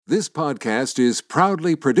This podcast is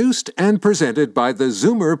proudly produced and presented by the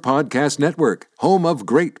Zoomer Podcast Network, home of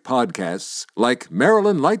great podcasts like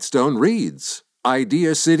Marilyn Lightstone Reads,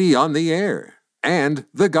 Idea City on the Air, and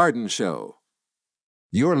The Garden Show.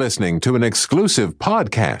 You're listening to an exclusive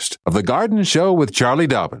podcast of The Garden Show with Charlie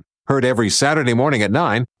Dobbin, heard every Saturday morning at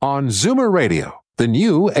 9 on Zoomer Radio, the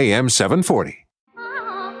new AM 740.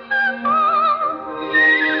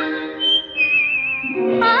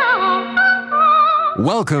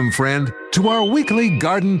 Welcome, friend, to our weekly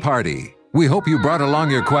garden party. We hope you brought along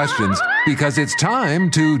your questions because it's time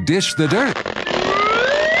to dish the dirt.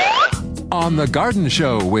 On The Garden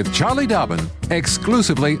Show with Charlie Dobbin,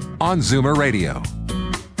 exclusively on Zoomer Radio.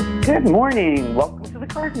 Good morning. Welcome to The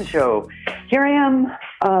Garden Show. Here I am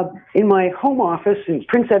in my home office in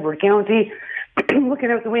Prince Edward County, looking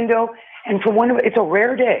out the window, and for one of it's a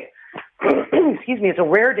rare day. Excuse me, it's a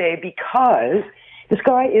rare day because the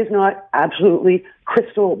sky is not absolutely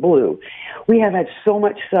crystal blue. We have had so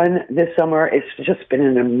much sun this summer. It's just been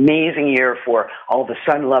an amazing year for all the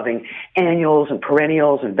sun-loving annuals and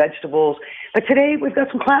perennials and vegetables. But today we've got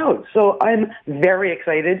some clouds, so I'm very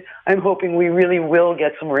excited. I'm hoping we really will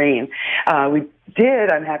get some rain. I'm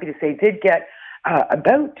happy to say, did get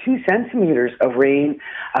about 2 centimeters of rain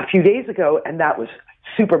a few days ago, and that was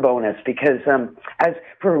super bonus because as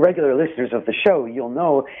for regular listeners of the show, you'll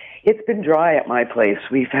know it's been dry at my place.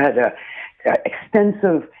 We've had a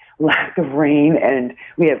extensive lack of rain, and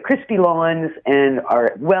we have crispy lawns, and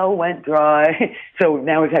our well went dry. So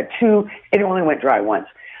now we've had 2. It only went dry once.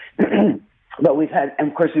 But we've had, and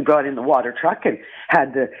of course, we brought in the water truck and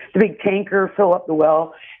had the big tanker fill up the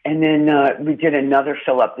well. And then we did another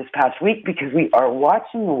fill up this past week because we are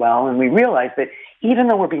watching the well, and we realized that even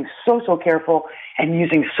though we're being so careful and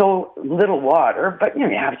using so little water, but you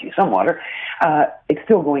have to use some water, it's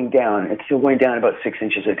still going down. It's still going down about 6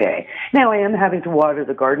 inches a day. Now I am having to water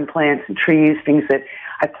the garden plants and trees, things that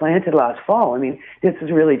I planted last fall. I mean, this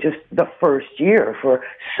is really just the first year for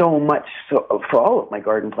for all of my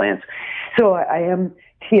garden plants. So I am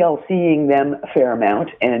TLCing them a fair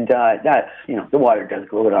amount, and that's, the water does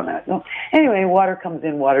go out on that. So anyway, water comes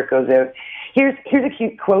in, water goes out. Here's a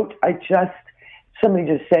cute quote somebody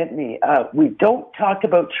just sent me. We don't talk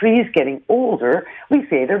about trees getting older, we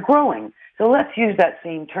say they're growing. So let's use that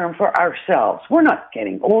same term for ourselves. We're not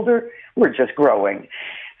getting older, we're just growing.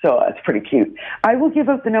 So that's pretty cute. I will give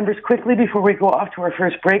out the numbers quickly before we go off to our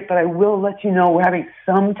first break, but I will let you know we're having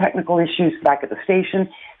some technical issues back at the station.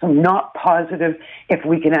 So I'm not positive if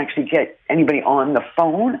we can actually get anybody on the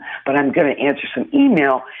phone, but I'm going to answer some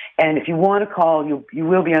email. And if you want to call, you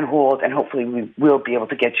will be on hold, and hopefully we will be able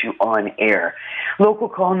to get you on air. Local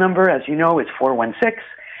call number, as you know, is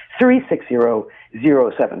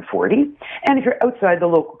 416-360-0740. And if you're outside the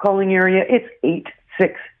local calling area, it's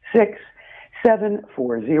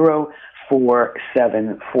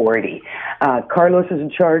 866-740-4740. Carlos is in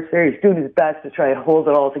charge there. He's doing his best to try and hold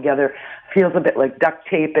it all together. Feels a bit like duct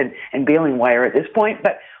tape and baling wire at this point,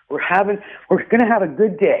 but we're going to have a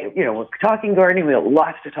good day. We're talking gardening. We have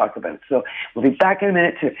lots to talk about. So we'll be back in a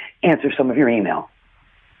minute to answer some of your email.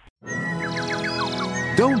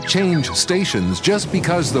 Don't change stations just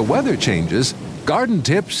because the weather changes. Garden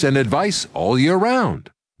tips and advice all year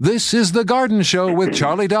round. This is The Garden Show with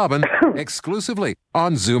Charlie Dobbin, exclusively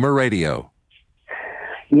on Zoomer Radio.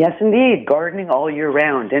 Yes, indeed. Gardening all year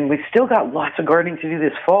round. And we've still got lots of gardening to do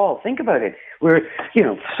this fall. Think about it. We're,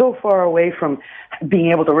 so far away from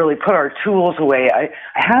being able to really put our tools away. I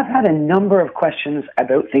have had a number of questions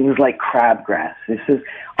about things like crabgrass. This has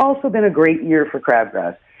also been a great year for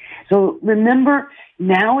crabgrass. So remember,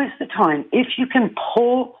 now is the time. If you can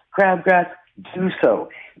pull crabgrass, do so.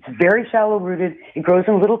 It's very shallow-rooted. It grows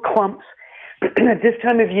in little clumps. At this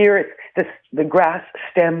time of year, the grass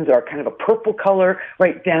stems are kind of a purple color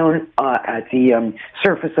right down at the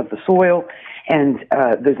surface of the soil, and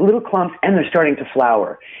there's little clumps, and they're starting to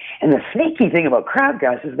flower. And the sneaky thing about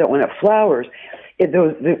crabgrass is that when it flowers,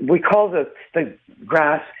 we call the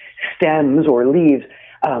grass stems or leaves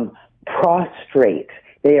prostrate.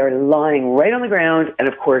 They are lying right on the ground, and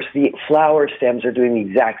of course the flower stems are doing the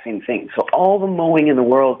exact same thing. So all the mowing in the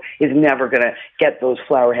world is never going to get those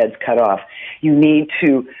flower heads cut off. You need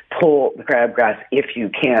to pull the crabgrass if you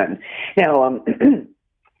can. Now,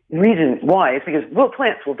 reason why is because little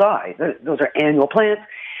plants will die. Those are annual plants.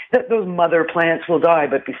 Those mother plants will die,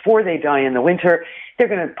 but before they die in the winter, they're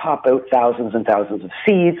going to pop out thousands and thousands of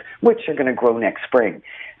seeds, which are going to grow next spring.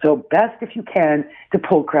 So best if you can to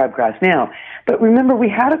pull crabgrass now. But remember, we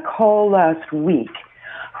had a call last week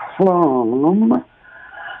from,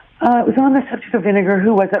 it was on the subject of vinegar.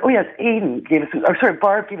 Who was that? Oh, yes,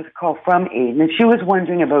 Barb gave us a call from Aiden, and she was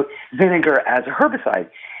wondering about vinegar as a herbicide.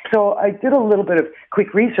 So I did a little bit of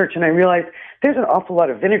quick research, and I realized there's an awful lot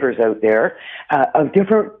of vinegars out there of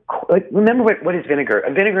different. Remember what is vinegar?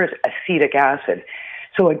 A vinegar is acetic acid.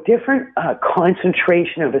 So a different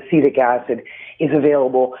concentration of acetic acid is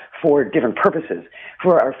available for different purposes.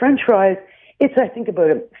 For our French fries, it's, I think,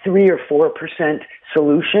 about a 3 or 4%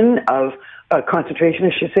 solution of concentration,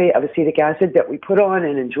 I should say, of acetic acid that we put on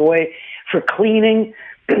and enjoy. For cleaning,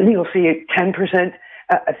 you'll see a 10%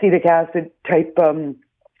 acetic acid type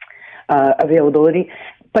availability.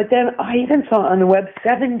 But then I even saw on the web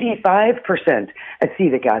 75%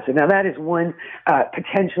 acetic acid. Now that is one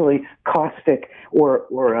potentially caustic or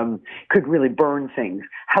could really burn things.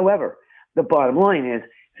 However, the bottom line is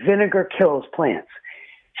vinegar kills plants.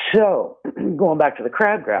 So going back to the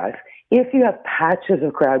crabgrass, if you have patches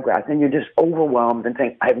of crabgrass and you're just overwhelmed and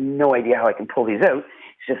think, I have no idea how I can pull these out,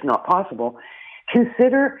 it's just not possible,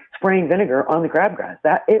 consider spraying vinegar on the crabgrass.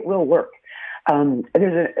 That it will work.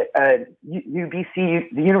 There's a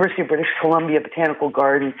UBC, the University of British Columbia Botanical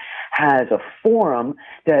Garden has a forum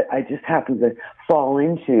that I just happened to fall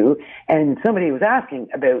into, and somebody was asking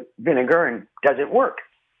about vinegar and does it work?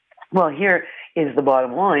 Well, here is the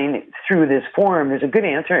bottom line. Through this forum, there's a good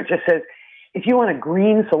answer. It just says, if you want a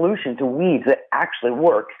green solution to weeds that actually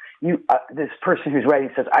work, this person who's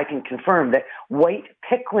writing says, I can confirm that white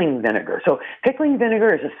pickling vinegar. So pickling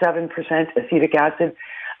vinegar is a 7% acetic acid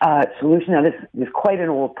solution. Now, this is quite an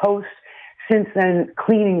old post. Since then,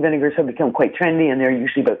 cleaning vinegars have become quite trendy, and they're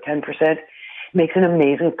usually about 10%. Makes an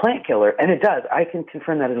amazing plant killer, and it does. I can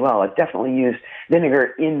confirm that as well. I've definitely used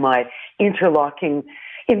vinegar in my interlocking,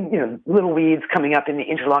 little weeds coming up in the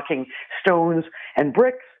interlocking stones and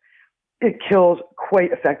bricks. It kills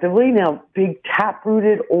quite effectively. Now, big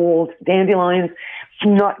tap-rooted old dandelions,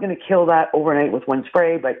 not going to kill that overnight with one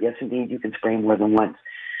spray, but yes, indeed, you can spray more than once.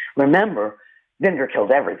 Remember, vinegar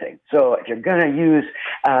kills everything. So if you're going to use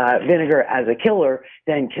vinegar as a killer,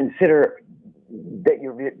 then consider that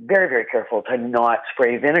you're very, very careful to not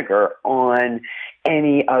spray vinegar on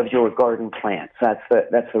any of your garden plants. That's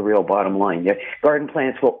the real bottom line. Your garden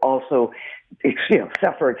plants will also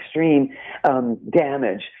suffer extreme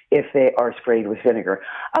damage if they are sprayed with vinegar.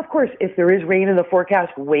 Of course, if there is rain in the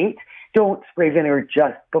forecast, wait. Don't spray vinegar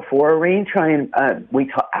just before rain. Try and wait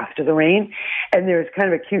till after the rain. And there's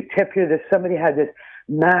kind of a cute tip here that somebody had this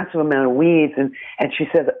massive amount of weeds, and she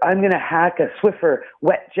says, I'm going to hack a Swiffer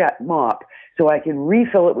wet jet mop so I can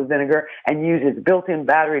refill it with vinegar and use its built-in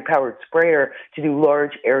battery-powered sprayer to do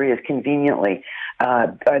large areas conveniently.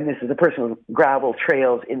 And this is a person with gravel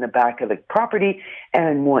trails in the back of the property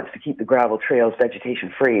and wants to keep the gravel trails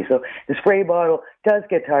vegetation-free. So the spray bottle does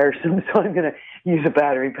get tiresome, so I'm going to use a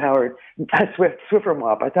battery-powered Swiffer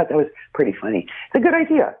mop. I thought that was pretty funny. It's a good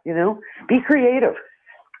idea, Be creative.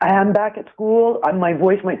 I am back at school. My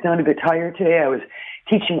voice might sound a bit tired today. I was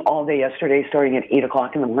teaching all day yesterday, starting at 8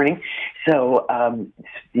 o'clock in the morning. So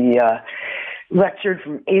lectured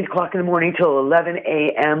from 8 o'clock in the morning till 11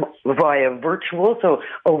 a.m. via virtual, so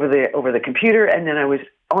over the computer, and then I was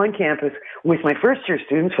on campus with my first-year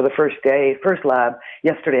students for the first lab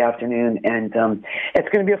yesterday afternoon, and it's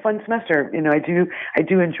going to be a fun semester. I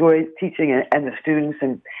do enjoy teaching and the students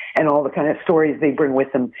and all the kind of stories they bring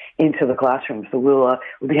with them into the classroom. So we'll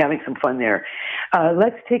be having some fun there.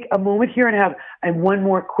 Let's take a moment here and have one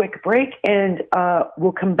more quick break, and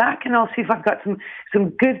we'll come back and I'll see if I've got some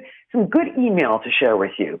good email to share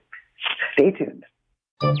with you. Stay tuned.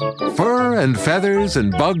 Fur and feathers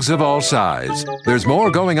and bugs of all size. There's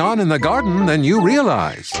more going on in the garden than you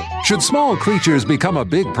realize. Should small creatures become a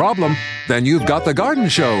big problem, then you've got The Garden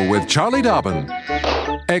Show with Charlie Dobbin.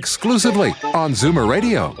 Exclusively on Zoomer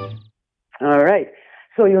Radio. All right.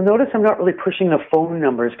 So you'll notice I'm not really pushing the phone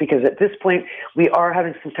numbers because at this point we are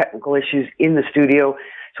having some technical issues in the studio.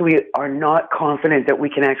 So we are not confident that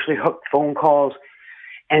we can actually hook phone calls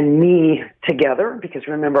and me together, because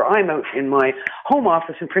remember, I'm out in my home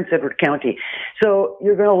office in Prince Edward County. So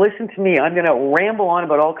you're going to listen to me. I'm going to ramble on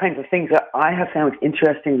about all kinds of things that I have found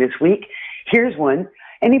interesting this week. Here's one.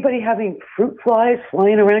 Anybody having fruit flies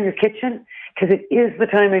flying around your kitchen? Because it is the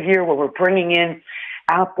time of year where we're bringing in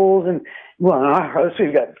apples and, well, in our house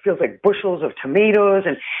we've got, feels like bushels of tomatoes,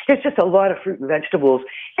 and there's just a lot of fruit and vegetables,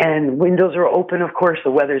 and windows are open, of course,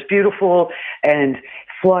 the weather's beautiful, and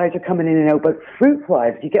flies are coming in and out. But fruit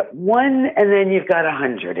flies, you get one and then you've got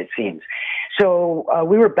 100, it seems. So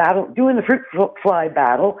we were doing the fruit fly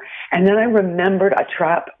battle, and then I remembered a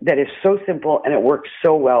trap that is so simple and it works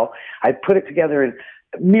so well. I put it together in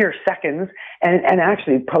mere seconds, and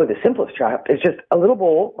actually probably the simplest trap is just a little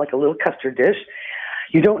bowl, like a little custard dish.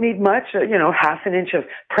 You don't need much, half an inch of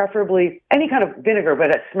preferably any kind of vinegar,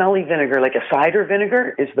 but a smelly vinegar, like a cider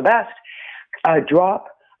vinegar is the best. A drop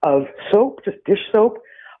of soap, just dish soap,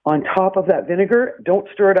 on top of that vinegar. Don't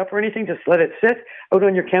stir it up or anything. Just let it sit out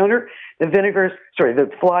on your counter. The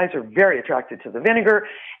flies are very attracted to the vinegar.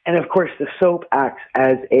 And of course, the soap acts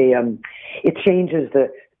as it changes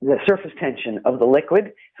the surface tension of the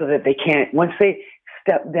liquid so that they can't, once they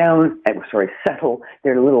settle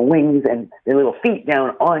their little wings and their little feet down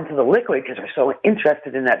onto the liquid because they're so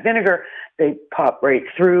interested in that vinegar, they pop right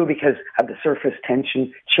through because of the surface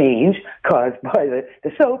tension change caused by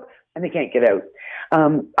the soap, and they can't get out.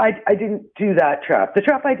 I didn't do that trap. The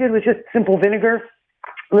trap I did was just simple vinegar,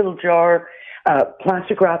 little jar,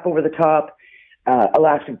 plastic wrap over the top,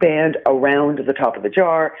 elastic band around the top of the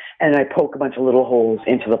jar, and I poke a bunch of little holes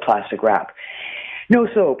into the plastic wrap. No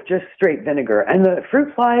soap, just straight vinegar. And the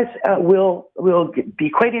fruit flies will be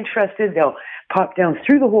quite interested. They'll pop down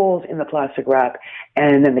through the holes in the plastic wrap,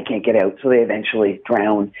 and then they can't get out, so they eventually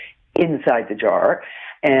drown inside the jar.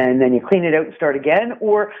 And then you clean it out and start again.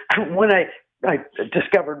 Or when I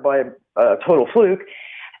discovered by a total fluke,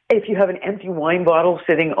 if you have an empty wine bottle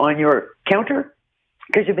sitting on your counter,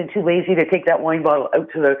 because you've been too lazy to take that wine bottle out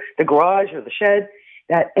to the garage or the shed,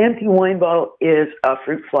 that empty wine bottle is a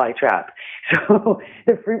fruit fly trap. So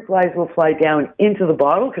the fruit flies will fly down into the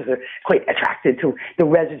bottle because they're quite attracted to the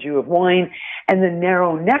residue of wine, and the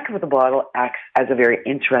narrow neck of the bottle acts as a very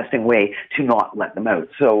interesting way to not let them out.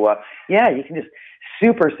 So you can just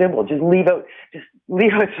super simple. Just leave out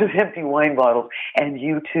some empty wine bottles, and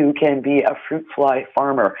you too can be a fruit fly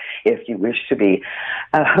farmer if you wish to be.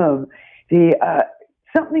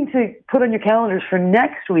 Something to put on your calendars for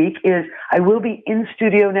next week is I will be in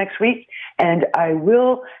studio next week, and I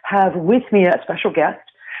will have with me a special guest.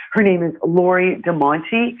 Her name is Lori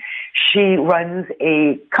DeMonte. She runs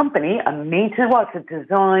a company, it's a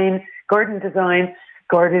garden design,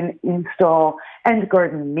 garden install, and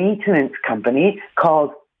garden maintenance company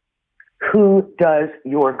called Who Does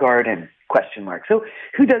Your Garden? ? So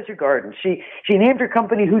who does your garden? She named her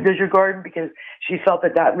company Who Does Your Garden because she felt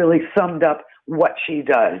that really summed up what she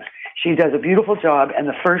does. She does a beautiful job, and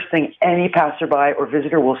the first thing any passerby or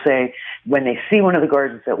visitor will say when they see one of the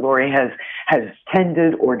gardens that Lori has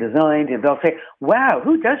tended or designed, they'll say, "Wow,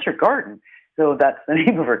 who does your garden?" So that's the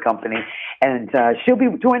name of her company, and she'll be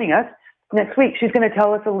joining us next week. She's going to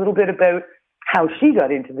tell us a little bit about how she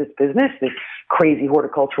got into this business, this crazy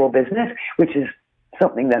horticultural business, which is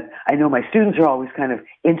something that I know my students are always kind of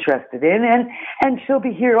interested in. And she'll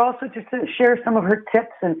be here also just to share some of her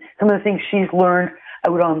tips and some of the things she's learned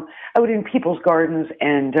out in people's gardens,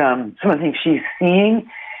 and some of the things she's seeing,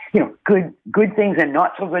 good things and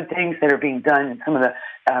not so good things that are being done. Some of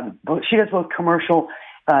the, she does both commercial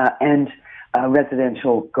and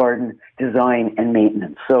residential garden design and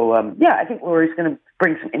maintenance. So, I think Lori's going to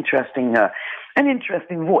bring some an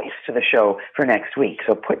interesting voice to the show for next week.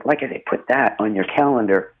 So put that on your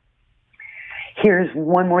calendar. Here's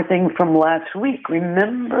one more thing from last week.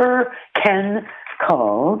 Remember Ken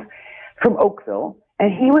called from Oakville,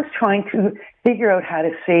 and he was trying to figure out how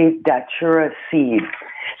to save Datura seeds.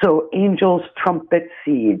 So angel's trumpet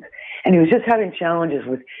seeds. And he was just having challenges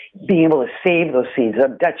with being able to save those seeds.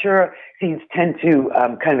 Datura seeds tend to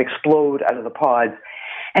kind of explode out of the pods.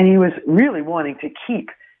 And he was really wanting to keep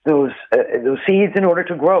those seeds in order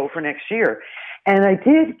to grow for next year. And I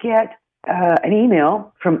did get an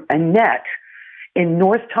email from Annette in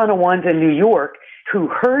North Tonawanda, New York, who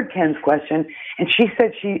heard Ken's question, and she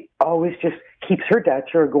said she always just keeps her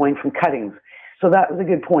Datura going from cuttings. So that was a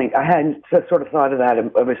good point. I hadn't sort of thought of that.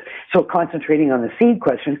 I was so concentrating on the seed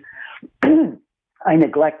question. I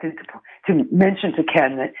neglected to mention to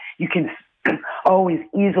Ken that you can always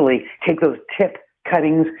easily take those tip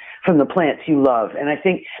cuttings from the plants you love. And I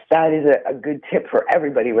think that is a good tip for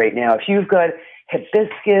everybody right now. If you've got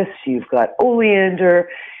hibiscus, you've got oleander,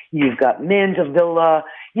 you've got mandevilla,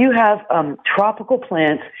 you have tropical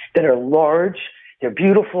plants that are large, they're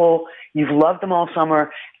beautiful, you've loved them all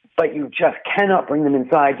summer, but you just cannot bring them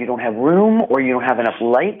inside. You don't have room, or you don't have enough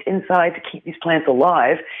light inside to keep these plants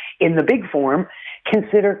alive in the big form.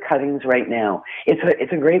 Consider cuttings right now.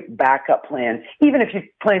 It's a great backup plan, even if you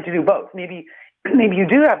plan to do both. Maybe you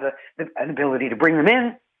do have an ability to bring them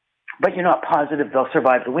in, but you're not positive they'll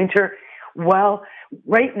survive the winter. Well,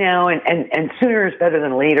 right now, and sooner is better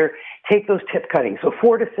than later, take those tip cuttings. So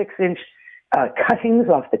 4 to 6 inch cuttings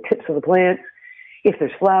off the tips of the plants. If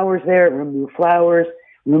there's flowers there, remove flowers,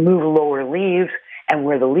 remove lower leaves, and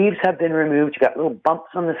where the leaves have been removed, you've got little bumps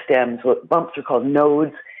on the stems. What bumps are called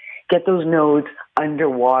nodes. Get those nodes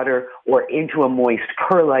underwater or into a moist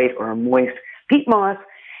perlite or a moist peat moss,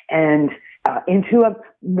 and into a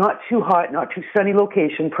not too hot, not too sunny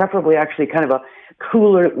location, preferably actually kind of a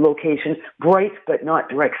cooler location, bright but not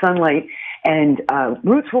direct sunlight. And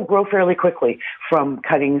roots will grow fairly quickly from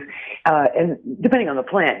cuttings. And depending on the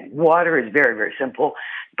plant, water is very, very simple.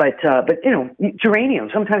 But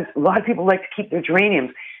geraniums, sometimes a lot of people like to keep their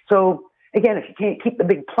geraniums. So again, if you can't keep the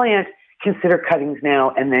big plant, consider cuttings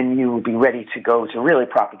now, and then you will be ready to go to really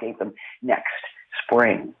propagate them next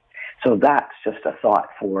spring. So that's just a thought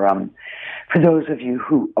for those of you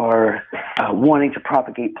who are wanting to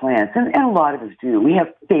propagate plants, and a lot of us do. We have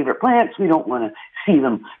favorite plants. We don't want to see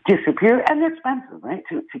them disappear, and they're expensive, right,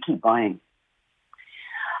 to keep buying.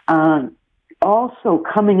 Also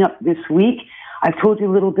coming up this week, I've told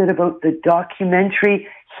you a little bit about the documentary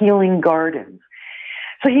Healing Gardens.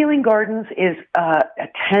 So Healing Gardens is a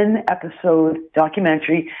 10-episode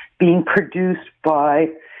documentary being produced by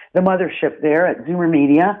the mothership there at Zoomer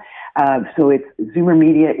Media. So Zoomer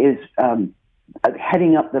Media is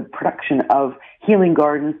heading up the production of Healing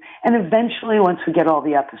Gardens, and eventually, once we get all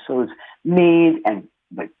the episodes made and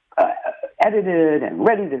edited and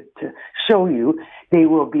ready to show you, they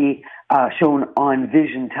will be shown on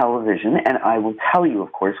Vision Television, and I will tell you,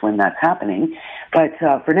 of course, when that's happening. But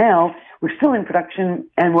for now, we're still in production,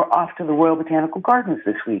 and we're off to the Royal Botanical Gardens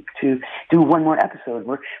this week to do one more episode.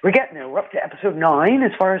 We're getting there. We're up to episode 9,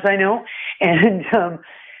 as far as I know, and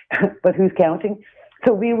but who's counting?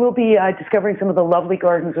 So we will be discovering some of the lovely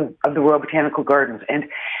gardens of the Royal Botanical Gardens. And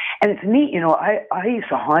it's neat, I used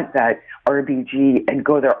to haunt that RBG and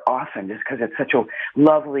go there often just because it's such a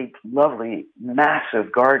lovely, lovely,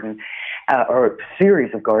 massive garden, or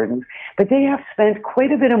series of gardens. But they have spent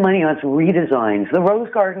quite a bit of money on some redesigns. The Rose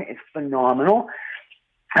Garden is phenomenal.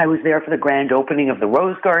 I was there for the grand opening of the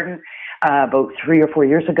Rose Garden about 3 or 4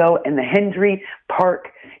 years ago, and the Hendry Park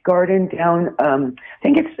Garden down, I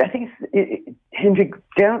think it's Hendry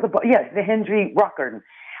down at the Hendry Rock Garden.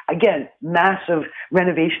 Again, massive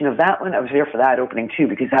renovation of that one. I was there for that opening too,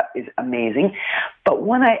 because that is amazing. But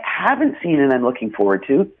one I haven't seen and I'm looking forward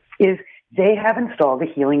to is they have installed a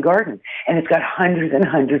healing garden, and it's got hundreds and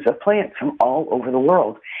hundreds of plants from all over the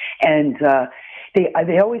world. And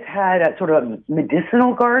they always had a sort of a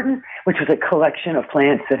medicinal garden, which was a collection of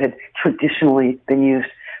plants that had traditionally been used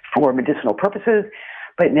for medicinal purposes.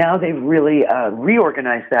 But now they've really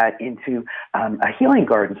reorganized that into a healing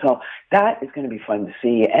garden. So that is going to be fun to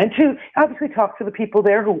see. And to obviously talk to the people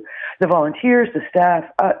there, the volunteers, the staff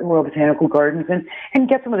at the Royal Botanical Gardens, and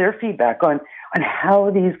get some of their feedback on how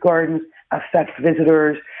these gardens affect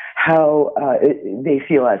visitors, how they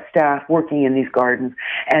feel as staff working in these gardens,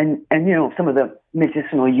 and some of the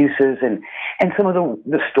medicinal uses and some of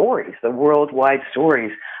the stories, the worldwide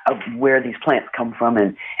stories of where these plants come from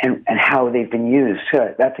and how they've been used.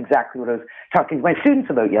 That's exactly what I was talking to my students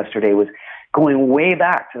about yesterday, was going way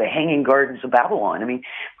back to the Hanging Gardens of Babylon. I mean,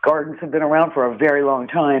 gardens have been around for a very long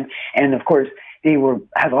time, and of course, they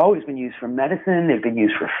have always been used for medicine. They've been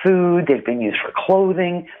used for food. They've been used for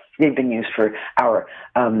clothing. They've been used for our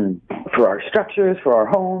structures, for our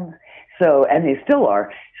homes. So, and they still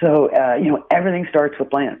are. So, everything starts with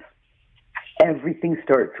plants. Everything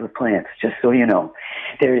starts with plants, just so you know.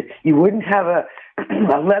 You wouldn't have a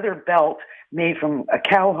leather belt made from a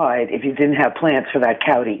cowhide if you didn't have plants for that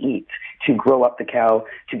cow to eat, to grow up the cow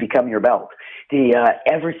to become your belt.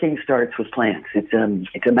 Everything starts with plants. It's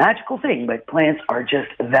a magical thing, but plants are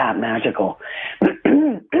just that magical.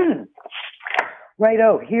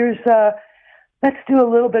 Righto, here's let's do a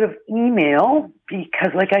little bit of email,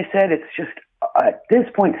 because like I said, it's just at this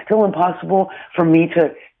point still impossible for me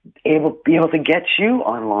to be able to get you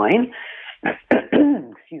online.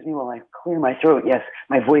 Excuse me while I clear my throat. Yes,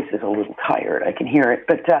 my voice is a little tired. I can hear it.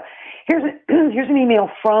 But here's an email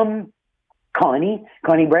from Connie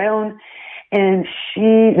Brown. And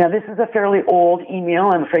now this is a fairly old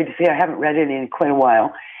email. I'm afraid to say I haven't read it in quite a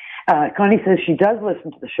while. Connie says she does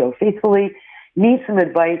listen to the show faithfully, needs some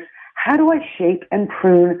advice. How do I shape and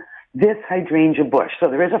prune this hydrangea bush? So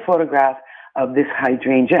there is a photograph of this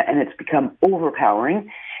hydrangea, and it's become overpowering.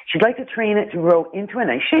 She'd like to train it to grow into a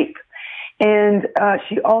nice shape. And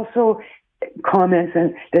she also comments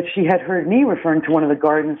that she had heard me referring to one of the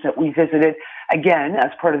gardens that we visited, again,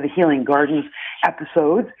 as part of the Healing Gardens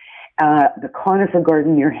episodes, the Conifer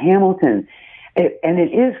Garden near Hamilton. And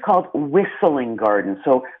it is called Whistling Gardens.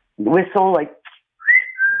 So Whistling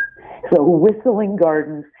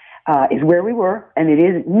Gardens is where we were, and it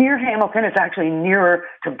is near Hamilton. It's actually nearer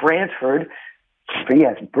to Brantford.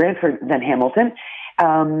 Yes, Brantford than Hamilton.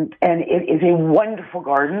 And it is a wonderful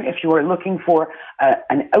garden. If you are looking for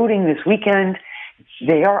an outing this weekend,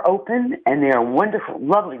 They are open, and they are wonderful,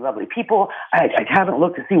 lovely, lovely people. I haven't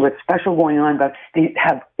looked to see what's special going on, but they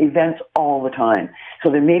have events all the time.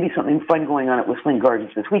 So there may be something fun going on at Whistling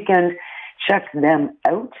Gardens this weekend. Check them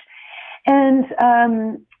out. And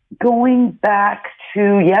going back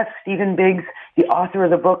to, yes, Stephen Biggs, the author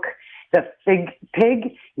of the book, The Fig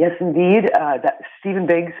Pig. Yes, indeed. That Stephen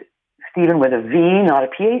Biggs, Stephen with a V, not a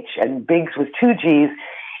PH, and Biggs with 2 Gs,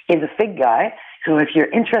 is a fig guy. So if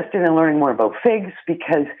you're interested in learning more about figs,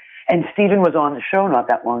 and Stephen was on the show not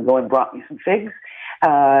that long ago and brought me some figs.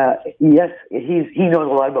 Yes, he knows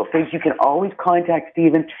a lot about figs. You can always contact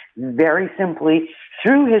Stephen very simply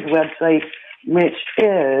through his website, which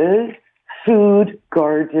is Food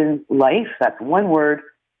Garden Life. That's one word,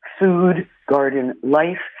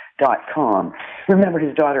 foodgardenlife.com. Remember,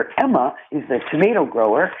 his daughter Emma is the tomato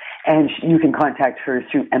grower, and you can contact her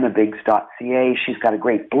through emmabiggs.ca. She's got a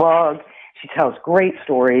great blog. She tells great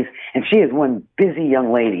stories, and she is one busy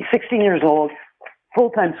young lady, 16 years old,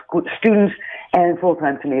 full-time student, and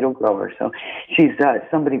full-time tomato grower. So she's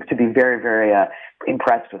somebody to be very, very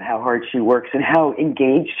impressed with how hard she works and how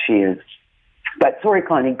engaged she is. But sorry,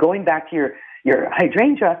 Connie, going back to your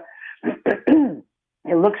hydrangea,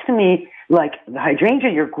 it looks to me like the hydrangea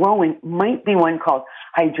you're growing might be one called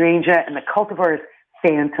hydrangea, and the cultivar is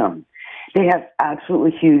Phantom. They have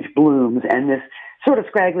absolutely huge blooms, and this sort of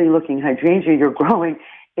scraggly looking hydrangea you're growing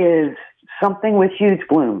is something with huge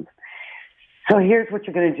blooms. So here's what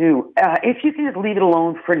you're going to do. If you can just leave it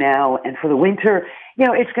alone for now, and for the winter,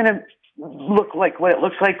 it's going to look like what it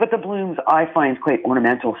looks like, but the blooms I find quite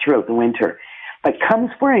ornamental throughout the winter. But come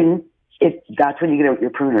spring, that's when you get out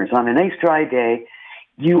your pruners. On a nice dry day,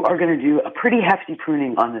 you are going to do a pretty hefty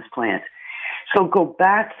pruning on this plant. So go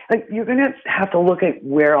back, you're going to have to look at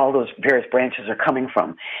where all those various branches are coming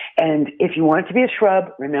from. And if you want it to be a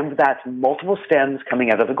shrub, remember that's multiple stems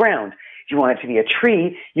coming out of the ground. If you want it to be a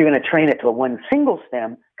tree, you're going to train it to one single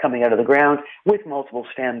stem coming out of the ground with multiple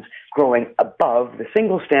stems growing above the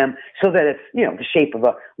single stem so that it's, the shape of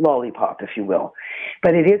a lollipop, if you will.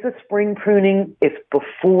 But it is a spring pruning. It's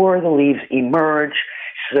before the leaves emerge.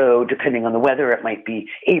 So depending on the weather, it might be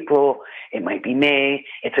April, it might be May.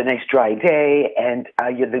 It's a nice dry day, and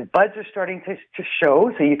the buds are starting to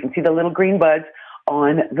show. So you can see the little green buds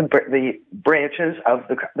on the branches of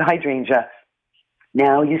the hydrangea.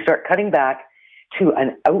 Now you start cutting back to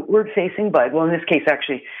an outward-facing bud. Well, in this case,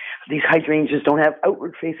 actually, these hydrangeas don't have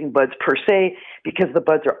outward-facing buds per se because the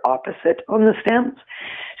buds are opposite on the stems.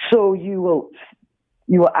 So you will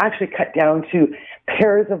actually cut down to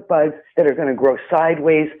pairs of buds that are going to grow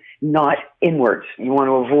sideways, not inwards. You want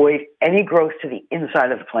to avoid any growth to the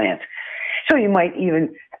inside of the plant. So you might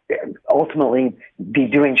even ultimately be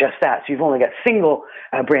doing just that. So you've only got single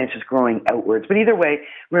branches growing outwards. But either way,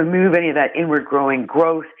 remove any of that inward growing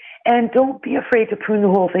growth, and don't be afraid to prune the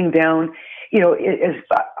whole thing down.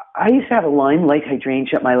 I used to have a limelight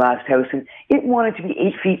hydrangea at my last house, and it wanted to be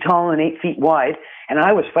 8 feet tall and 8 feet wide, and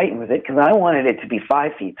I was fighting with it because I wanted it to be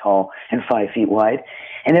 5 feet tall and 5 feet wide.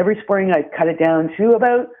 And every spring I'd cut it down to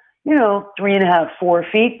about 3.5, 4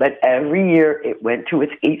 feet, but every year it went to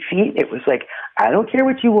its 8 feet. It was like, I don't care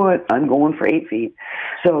what you want, I'm going for 8 feet.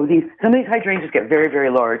 So some of these hydrangeas get very,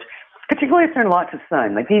 very large, particularly if they're in lots of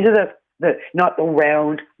sun. Like these are not the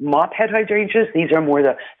round mop head hydrangeas. These are more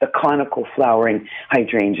the conical flowering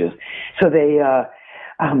hydrangeas. So they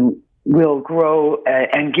will grow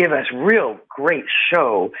and give us real great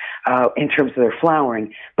show in terms of their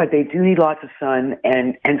flowering, but they do need lots of sun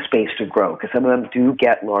and space to grow because some of them do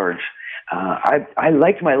get large. I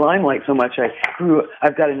liked my limelight so much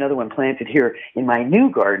I've got another one planted here in my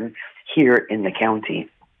new garden here in the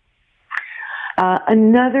county.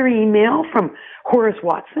 Another email from Horace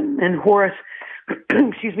Watson, and Horace,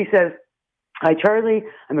 says, "Hi, Charlie.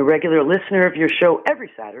 I'm a regular listener of your show every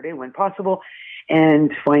Saturday when possible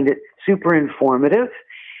and find it super informative.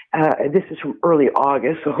 This is from early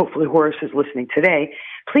August, so hopefully Horace is listening today.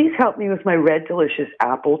 Please help me with my red delicious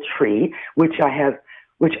apple tree, which I have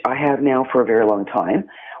now for a very long time.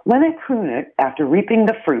 When I prune it after reaping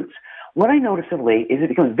the fruits, what I notice of late is it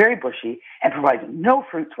becomes very bushy and provides no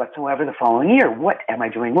fruits whatsoever the following year. What am I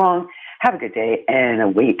doing wrong? Have a good day and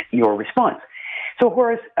await your response." So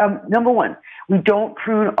Horace, number one, we don't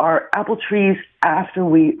prune our apple trees after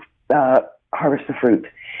we harvest the fruit.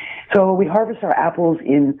 So we harvest our apples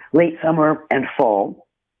in late summer and fall.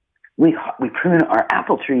 We prune our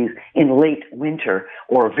apple trees in late winter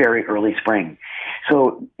or very early spring.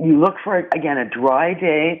 So you look for, again, a dry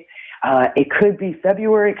day. It could be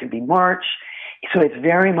February, it could be March. So it's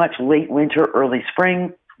very much late winter, early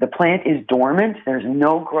spring. The plant is dormant. There's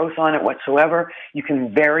no growth on it whatsoever. You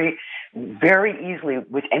can very very easily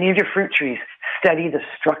with any of your fruit trees, study the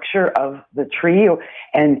structure of the tree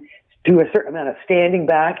and do a certain amount of standing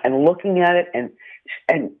back and looking at it and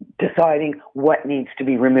deciding what needs to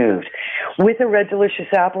be removed. With a Red Delicious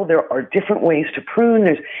apple, there are different ways to prune.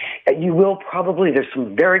 There's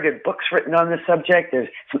some very good books written on the subject. There's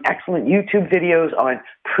some excellent YouTube videos on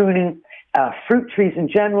pruning fruit trees in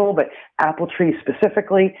general, but apple trees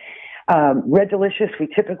specifically. Red Delicious, we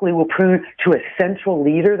typically will prune to a central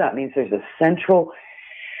leader. That means there's a central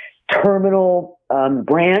terminal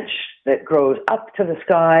branch that grows up to the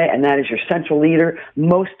sky, and that is your central leader.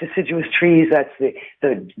 Most deciduous trees, that's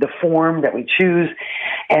the form that we choose,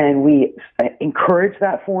 and we encourage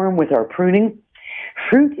that form with our pruning.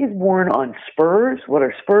 Fruit is born on spurs. What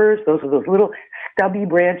are spurs? Those are those little stubby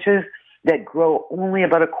branches that grow only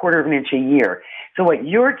about 1/4 of an inch a year. So what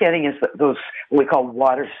you're getting is those what we call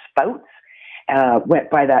water spouts.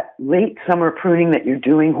 By that late summer pruning that you're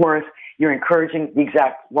doing, Horace, you're encouraging the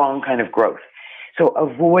exact wrong kind of growth. So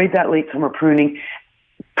avoid that late summer pruning.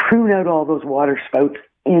 Prune out all those water spouts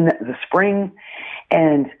in the spring.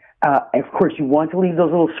 And of course, you want to leave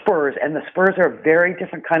those little spurs. And the spurs are a very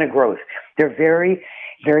different kind of growth. They're very,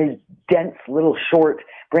 very dense, little short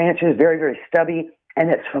branches, very, very stubby. And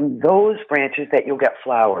it's from those branches that you'll get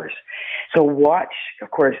flowers. So watch,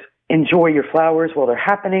 of course, enjoy your flowers while they're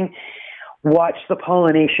happening. Watch the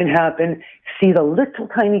pollination happen. See the little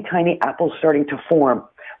tiny, tiny apples starting to form.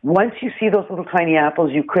 Once you see those little tiny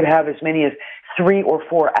apples, you could have as many as 3 or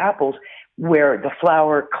 4 apples where the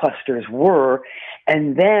flower clusters were,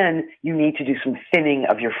 and then you need to do some thinning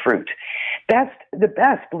of your fruit. The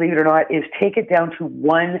best, believe it or not, is take it down to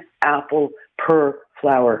 1 apple per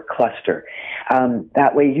flower cluster.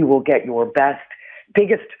 That way you will get your best,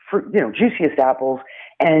 biggest, fruit, juiciest apples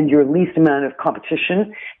and your least amount of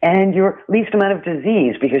competition and your least amount of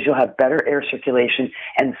disease, because you'll have better air circulation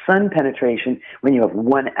and sun penetration when you have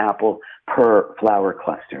 1 apple per flower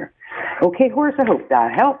cluster. Okay, Horace, I hope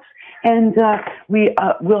that helps. And we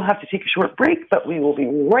will have to take a short break, but we will be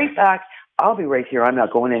right back. I'll be right here. I'm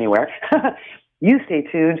not going anywhere. You stay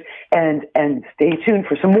tuned and stay tuned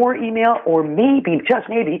for some more email, or maybe, just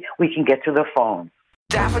maybe, we can get to the phone.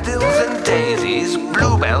 Daffodils and daisies,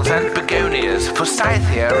 bluebells and begonias,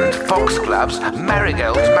 forsythia and foxgloves,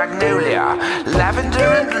 marigolds, magnolia, lavender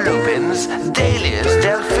and lupins, dahlias,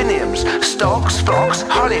 delphiniums, stalks, phlox,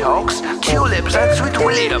 hollyhocks, tulips and sweet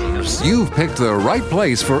williams. You've picked the right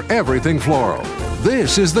place for everything floral.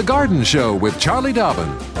 This is The Garden Show with Charlie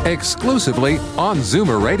Dobbin, exclusively on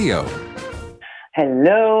Zoomer Radio.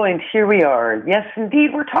 Hello, and here we are. Yes,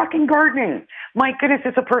 indeed, we're talking gardening. My goodness,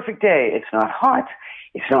 it's a perfect day. It's not hot.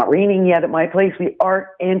 It's not raining yet at my place. We are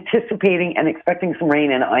anticipating and expecting some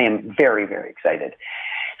rain, and I am very, very excited.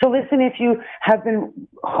 So listen, if you have been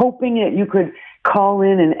hoping that you could call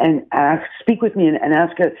in and speak with me and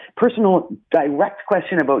ask a personal, direct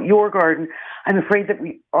question about your garden, I'm afraid that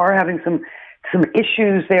we are having some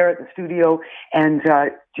issues there at the studio, and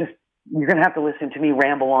you're going to have to listen to me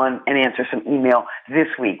ramble on and answer some email this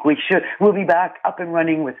week. We'll be back up and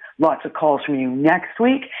running with lots of calls from you next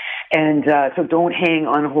week. And so don't hang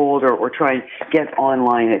on hold or try and get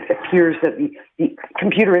online. It appears that the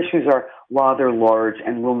computer issues are rather large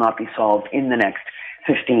and will not be solved in the next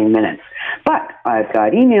 15 minutes. But I've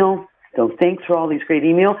got email, so thanks for all these great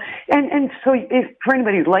email. And so for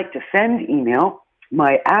anybody who'd like to send email,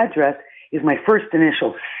 my address is my first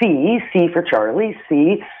initial C for Charlie,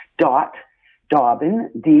 C.Dobbin, Dobbin,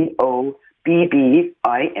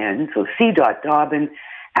 so C.Dobbin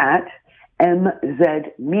at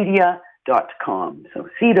mzmedia.com. So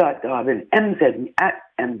C.Dobbin, at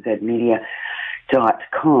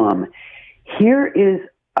mzmedia.com. Here is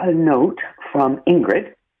a note from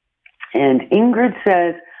Ingrid. And Ingrid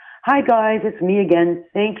says, "Hi guys, it's me again.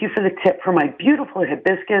 Thank you for the tip for my beautiful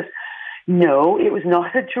hibiscus. No, it was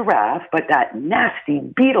not a giraffe, but that nasty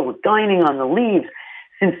beetle dining on the leaves.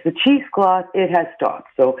 Since the cheesecloth, it has stopped."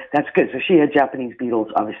 So that's good. So she had Japanese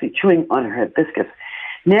beetles, obviously, chewing on her hibiscus.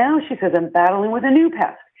 Now she says, "I'm battling with a new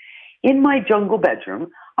pest. In my jungle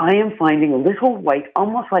bedroom, I am finding a little white,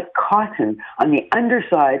 almost like cotton, on the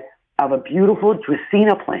underside of a beautiful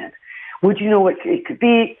Dracaena plant. Would you know what it could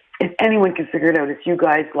be? If anyone can figure it out, if you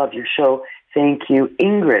guys love your show, thank you,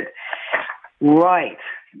 Ingrid." Right.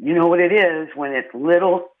 You know what it is when it's white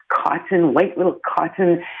little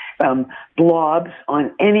cotton blobs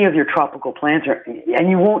on any of your tropical plants, and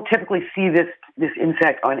you won't typically see this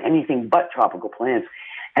insect on anything but tropical plants,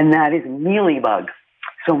 and that is mealybug.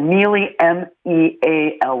 So mealy,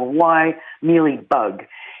 mealy, mealybug.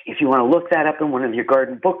 If you want to look that up in one of your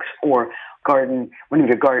garden books or one of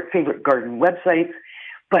your favorite garden websites.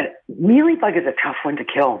 But mealybug is a tough one to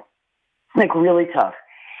kill. like really tough.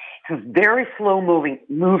 It's a very slow moving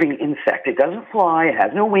insect. It doesn't fly. It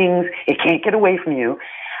has no wings. It can't get away from you.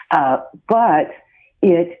 But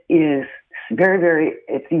it is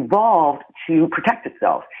it's evolved to protect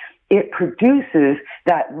itself. It produces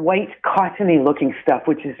that white cottony looking stuff,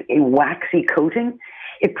 which is a waxy coating.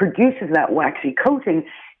 It produces that waxy coating,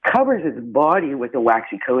 covers its body with the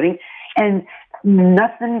waxy coating, and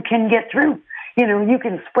nothing can get through. You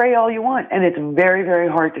can spray all you want, and it's very, very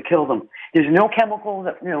hard to kill them. There's no chemical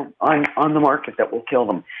that, on the market that will kill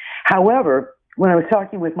them. However, when I was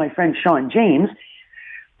talking with my friend Sean James,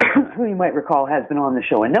 who you might recall has been on the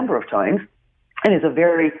show a number of times, and is a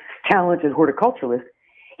very talented horticulturalist,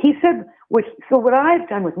 he said, what I've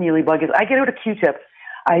done with mealybug is I get out a Q-tip,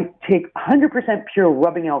 I take 100% pure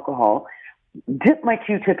rubbing alcohol, dip my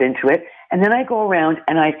Q-tip into it, and then I go around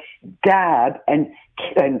and I dab and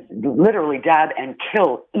literally dab and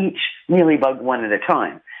kill each mealybug one at a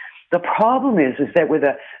time. The problem is that with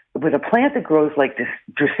a plant that grows like this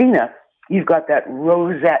Dracaena, you've got that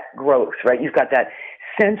rosette growth, right? You've got that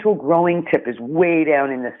central growing tip is way down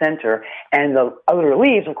in the center, and the outer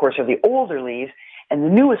leaves, of course, are the older leaves, and the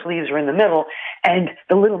newest leaves are in the middle, and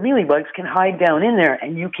the little mealybugs can hide down in there,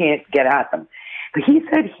 and you can't get at them. But he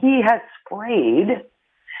said he has sprayed,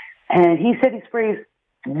 and he said he sprays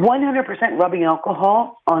 100% rubbing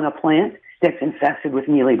alcohol on a plant that's infested with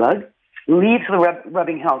mealybug, leaves the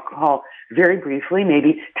rubbing alcohol very briefly,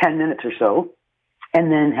 maybe 10 minutes or so,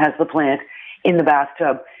 and then has the plant in the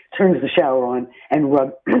bathtub, turns the shower on and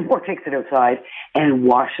or takes it outside and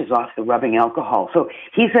washes off the rubbing alcohol. So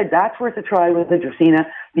he said that's worth a try with the Dracaena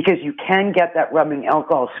because you can get that rubbing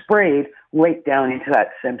alcohol sprayed right down into that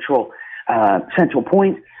central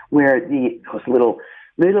point where those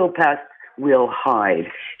little pests will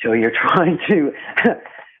hide. So you're trying to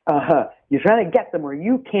get them where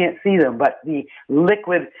you can't see them, but the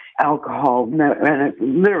liquid alcohol,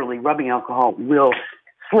 literally rubbing alcohol, will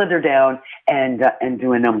slither down and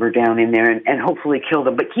do a number down in there and hopefully kill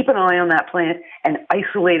them. But keep an eye on that plant and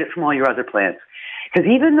isolate it from all your other plants. Because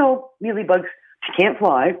even though mealybugs can't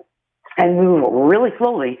fly and move really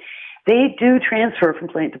slowly, they do transfer from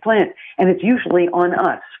plant to plant. And it's usually on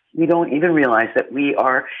us. We don't even realize that we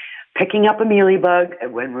are picking up a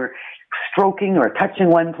mealybug when we're stroking or touching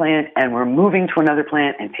one plant and we're moving to another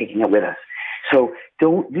plant and taking it with us. So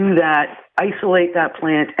don't do that. Isolate that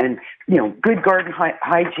plant, and good garden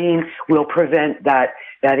hygiene will prevent that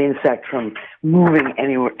insect from moving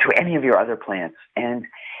anywhere to any of your other plants. And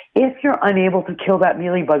if you're unable to kill that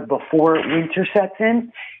mealybug before winter sets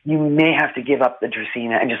in, you may have to give up the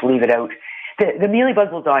Dracaena and just leave it out. The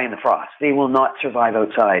mealybug will die in the frost. They will not survive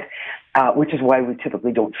outside, which is why we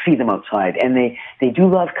typically don't see them outside. And they do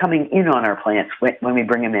love coming in on our plants when we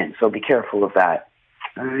bring them in. So be careful of that.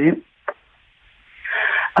 All right.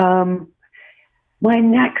 My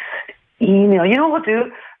next email, you know what we'll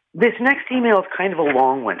do? This next email is kind of a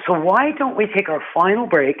long one. So why don't we take our final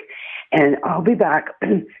break, and I'll be back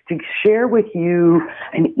to share with you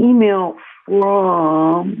an email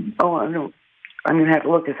from, I'm going to have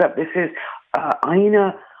to look this up. This is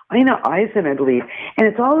Ina Eisen, I believe, and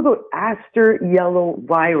it's all about aster yellow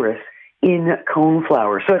virus in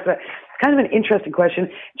coneflower. So it's kind of an interesting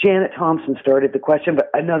question. Janet Thompson started the question,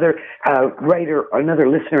 but another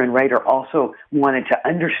listener and writer also wanted to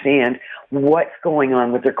understand what's going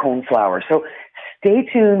on with their coneflower. So stay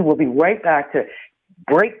tuned. We'll be right back to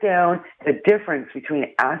break down the difference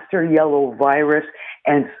between aster yellow virus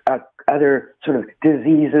and other sort of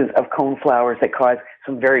diseases of coneflowers that cause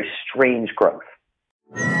some very strange growth.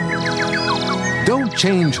 Don't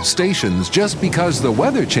change stations just because the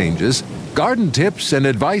weather changes. Garden tips and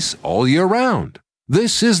advice all year round.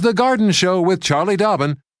 This is The Garden Show with Charlie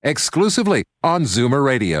Dobbin, exclusively on Zoomer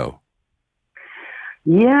Radio.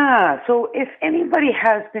 Yeah, so if anybody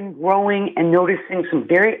has been growing and noticing some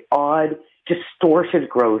very odd, distorted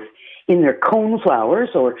growth in their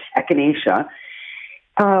coneflowers or echinacea,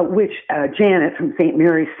 which Janet from St.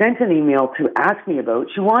 Mary's sent an email to ask me about.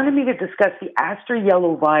 She wanted me to discuss the aster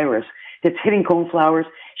yellow virus that's hitting coneflowers.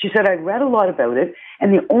 She said, I've read a lot about it,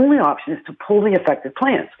 and the only option is to pull the affected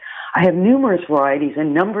plants. I have numerous varieties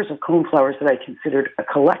and numbers of coneflowers that I considered a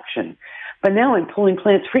collection, but now I'm pulling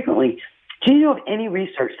plants frequently. Do you know of any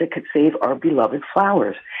research that could save our beloved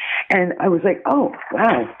flowers? And I was like, oh,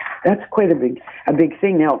 wow, that's quite a big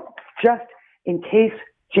thing. Now, just in case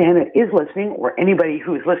Janet is listening, or anybody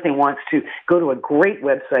who is listening wants to go to a great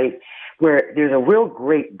website where there's a real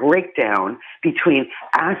great breakdown between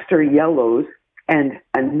aster yellows and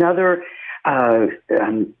another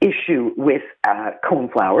issue with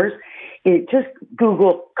coneflowers. Just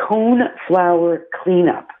Google coneflower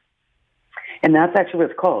cleanup. And that's actually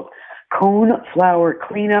what it's called, Cone Flower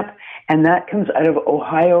Cleanup, and that comes out of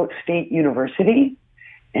Ohio State University.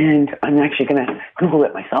 And I'm actually going to Google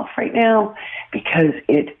it myself right now because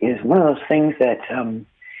it is one of those things that I'm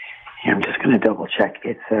just going to double check.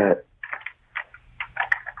 It's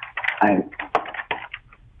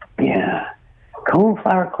Cone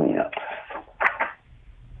Flower Cleanup.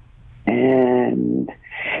 And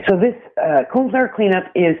so this Cone Flower Cleanup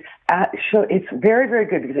is it's very, very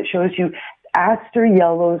good because it shows you aster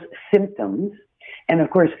yellow's symptoms. And of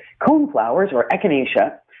course, cone flowers or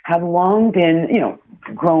echinacea have long been,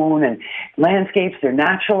 grown in landscapes. They're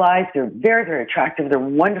naturalized. They're very, very attractive. They're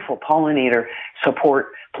wonderful pollinator support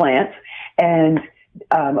plants. And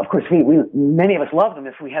of course, we many of us love them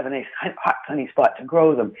if we have a nice hot, sunny spot to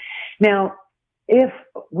grow them. Now, if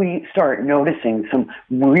we start noticing some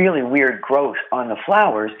really weird growth on the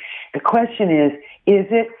flowers, the question is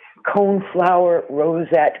it coneflower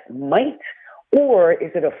rosette mite, or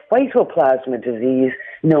is it a phytoplasma disease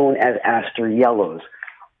known as aster yellows?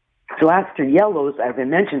 So aster yellows, as I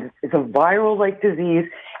mentioned, is a viral-like disease.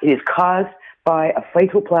 It is caused by a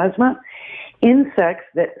phytoplasma. Insects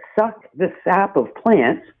that suck the sap of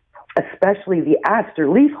plants, especially the aster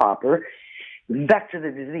leafhopper, vector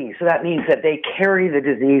the disease. So that means that they carry the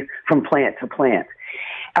disease from plant to plant.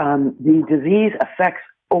 The disease affects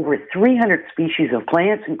over 300 species of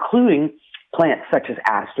plants, including plants such as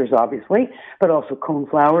asters, obviously, but also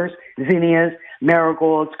coneflowers, zinnias,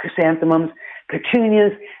 marigolds, chrysanthemums,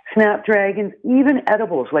 petunias, snapdragons, even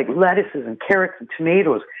edibles like lettuces and carrots and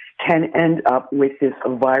tomatoes can end up with this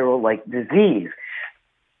viral-like disease.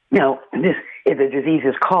 Now, the disease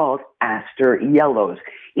is called aster yellows.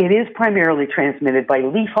 It is primarily transmitted by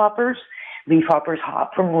leafhoppers. Leafhoppers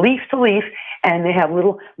hop from leaf to leaf, and they have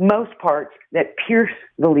little mouth parts that pierce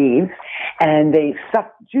the leaves, and they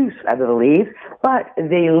suck juice out of the leaves, but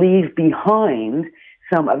they leave behind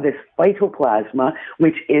some of this phytoplasma,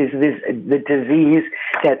 which is the disease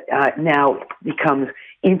that now becomes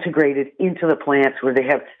integrated into the plants where they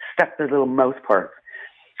have stuck their little mouth parts.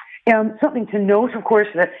 Something to note, of course,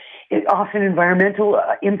 that often environmental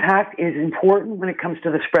impact is important when it comes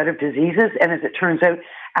to the spread of diseases. And as it turns out,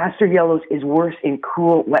 aster yellows is worse in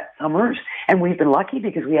cool, wet summers. And we've been lucky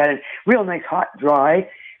because we had a real nice, hot, dry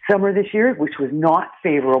summer this year, which was not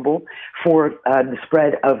favorable for the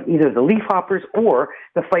spread of either the leafhoppers or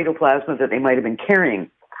the phytoplasma that they might have been carrying.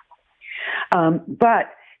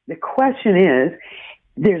 But the question is,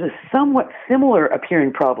 there's a somewhat similar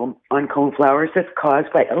appearing problem on coneflowers that's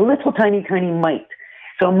caused by a little tiny, tiny mite.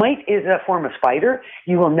 So a mite is a form of spider.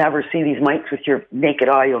 You will never see these mites with your naked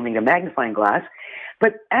eye. You'll need a magnifying glass.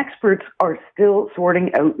 But experts are still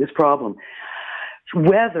sorting out this problem.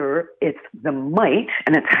 Whether it's the mite,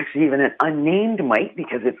 and it's actually even an unnamed mite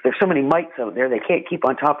because there's so many mites out there, they can't keep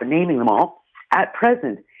on top of naming them all. At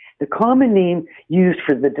present, the common name used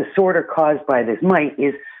for the disorder caused by this mite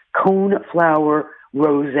is coneflower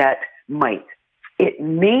rosette mite. It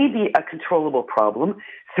may be a controllable problem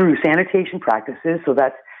through sanitation practices. So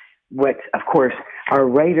that's what, of course, our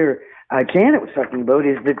writer Janet was talking about,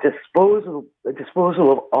 is the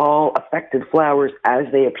disposal of all affected flowers as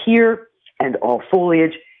they appear and all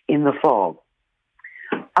foliage in the fall.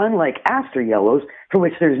 Unlike aster yellows, for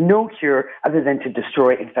which there's no cure other than to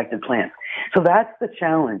destroy infected plants. So that's the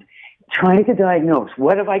challenge. Trying to diagnose,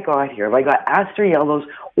 what have I got here? Have I got aster yellows,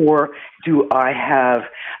 or do I have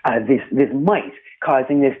this mite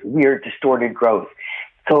causing this weird distorted growth?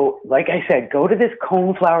 So, like I said, go to this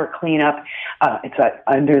coneflower cleanup. It's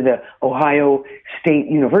under the Ohio State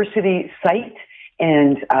University site,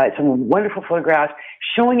 and it's some wonderful photographs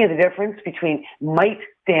showing you the difference between mite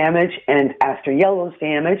damage and aster yellows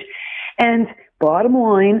damage. And bottom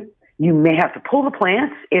line, you may have to pull the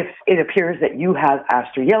plants if it appears that you have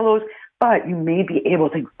aster yellows, but you may be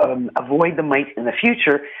able to avoid the mite in the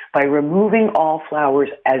future by removing all flowers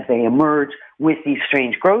as they emerge with these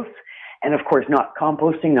strange growths, and of course not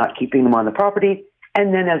composting, not keeping them on the property.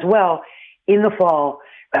 And then as well, in the fall,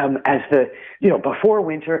 before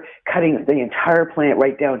winter, cutting the entire plant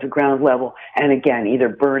right down to ground level, and again, either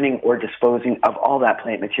burning or disposing of all that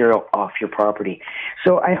plant material off your property.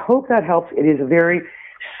 So I hope that helps. It is a very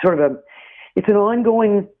it's an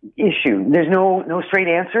ongoing issue. There's no straight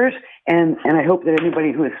answers, and I hope that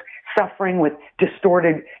anybody who is suffering with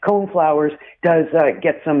distorted coneflowers does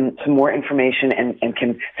get some more information and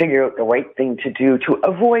can figure out the right thing to do to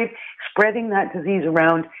avoid spreading that disease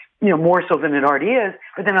around, more so than it already is.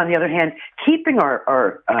 But then on the other hand, keeping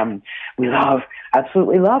we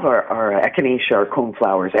absolutely love our echinacea, our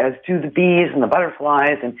coneflowers, as do the bees and the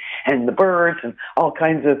butterflies and the birds, and all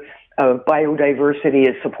kinds of biodiversity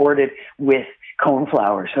is supported with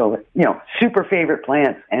coneflower. So, super favorite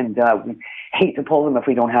plants, and we hate to pull them if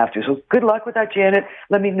we don't have to. So good luck with that, Janet.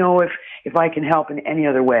 Let me know if I can help in any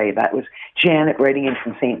other way. That was Janet writing in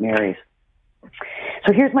from St. Mary's.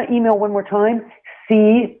 So here's my email one more time,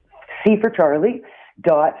 C for Charlie,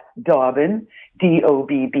 .Dobbin, DOBBIN,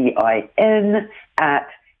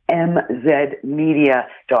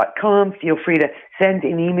 @mzmedia.com. Feel free to send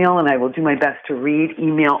an email, and I will do my best to read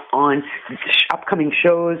email on upcoming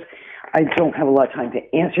shows. I don't have a lot of time to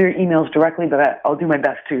answer your emails directly, but I'll do my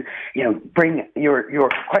best to, bring your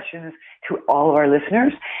questions to all of our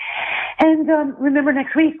listeners. And remember,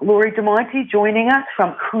 next week, Lori DeMonte joining us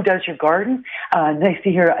from Who Does Your Garden. Nice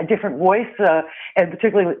to hear a different voice, and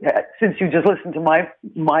particularly since you just listened to my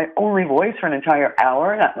only voice for an entire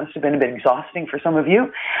hour. That must have been a bit exhausting for some of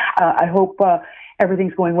you. I hope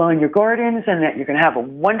everything's going well in your gardens and that you're going to have a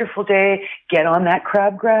wonderful day. Get on that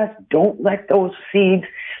crabgrass. Don't let those seeds,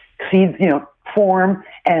 form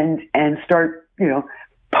and start,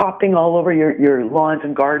 popping all over your lawns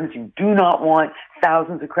and gardens. You do not want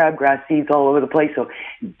thousands of crabgrass seeds all over the place. So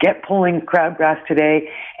get pulling crabgrass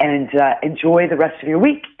today and enjoy the rest of your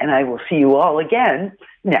week. And I will see you all again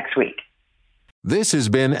next week. This has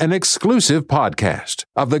been an exclusive podcast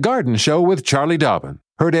of The Garden Show with Charlie Dobbin.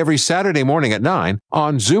 Heard every Saturday morning at 9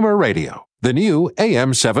 on Zoomer Radio, the new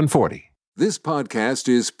AM 740. This podcast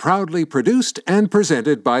is proudly produced and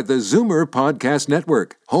presented by the Zoomer Podcast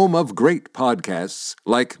Network, home of great podcasts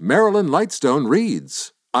like Marilyn Lightstone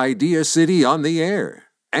Reads, Idea City on the Air,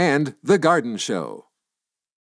 and The Garden Show.